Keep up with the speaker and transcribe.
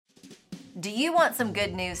Do you want some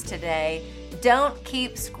good news today? Don't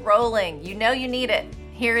keep scrolling. You know you need it.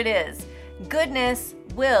 Here it is. Goodness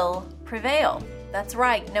will prevail. That's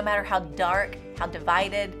right. No matter how dark, how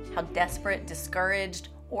divided, how desperate, discouraged,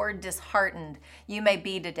 or disheartened you may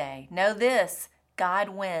be today, know this: God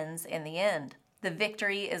wins in the end. The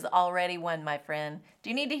victory is already won, my friend. Do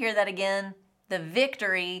you need to hear that again? The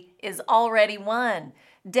victory is already won.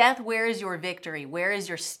 Death, where is your victory? Where is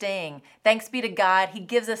your sting? Thanks be to God, He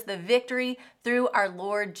gives us the victory through our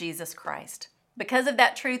Lord Jesus Christ. Because of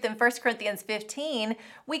that truth in 1 Corinthians 15,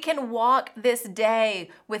 we can walk this day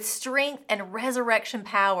with strength and resurrection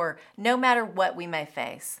power, no matter what we may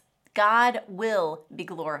face. God will be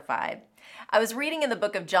glorified. I was reading in the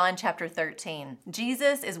book of John chapter 13.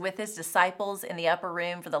 Jesus is with his disciples in the upper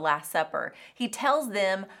room for the Last Supper. He tells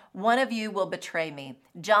them, "One of you will betray me."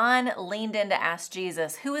 John leaned in to ask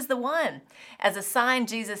Jesus, "Who is the one?" As a sign,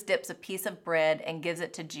 Jesus dips a piece of bread and gives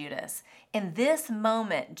it to Judas. In this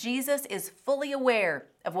moment, Jesus is fully aware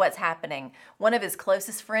of what's happening. One of his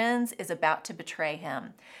closest friends is about to betray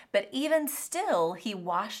him. But even still, he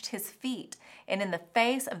washed his feet. And in the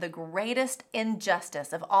face of the greatest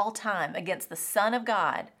injustice of all time against the Son of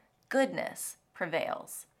God, goodness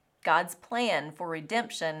prevails. God's plan for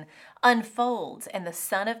redemption unfolds, and the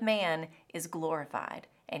Son of Man is glorified,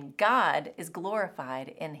 and God is glorified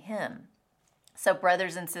in him. So,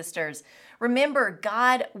 brothers and sisters, remember,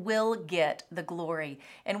 God will get the glory.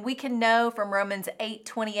 And we can know from Romans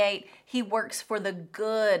 8:28, He works for the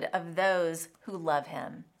good of those who love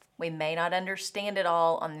Him. We may not understand it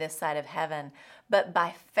all on this side of heaven, but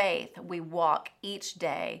by faith we walk each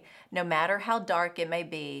day, no matter how dark it may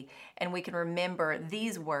be, and we can remember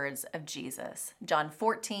these words of Jesus. John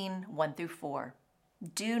 14:1-4.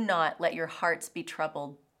 Do not let your hearts be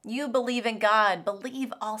troubled. You believe in God,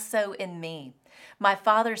 believe also in me. My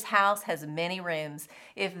Father's house has many rooms.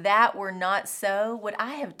 If that were not so, would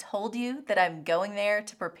I have told you that I'm going there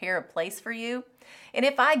to prepare a place for you? And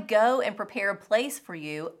if I go and prepare a place for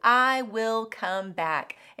you, I will come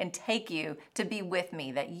back and take you to be with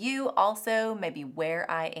me, that you also may be where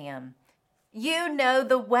I am. You know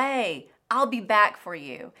the way. I'll be back for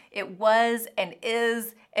you. It was and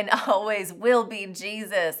is and always will be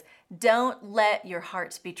Jesus. Don't let your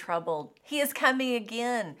hearts be troubled. He is coming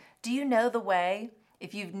again. Do you know the way?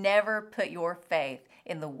 If you've never put your faith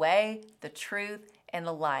in the way, the truth, and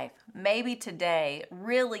the life, maybe today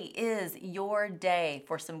really is your day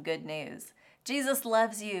for some good news. Jesus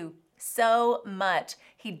loves you so much.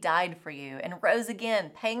 He died for you and rose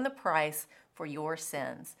again, paying the price for your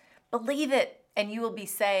sins. Believe it, and you will be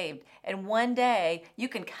saved. And one day you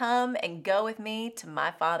can come and go with me to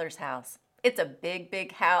my Father's house. It's a big,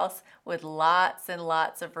 big house with lots and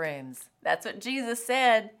lots of rooms. That's what Jesus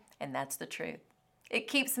said, and that's the truth. It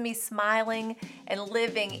keeps me smiling and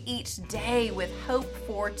living each day with hope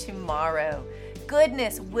for tomorrow.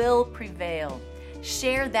 Goodness will prevail.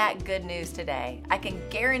 Share that good news today. I can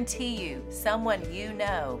guarantee you someone you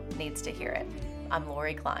know needs to hear it. I'm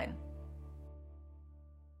Lori Klein.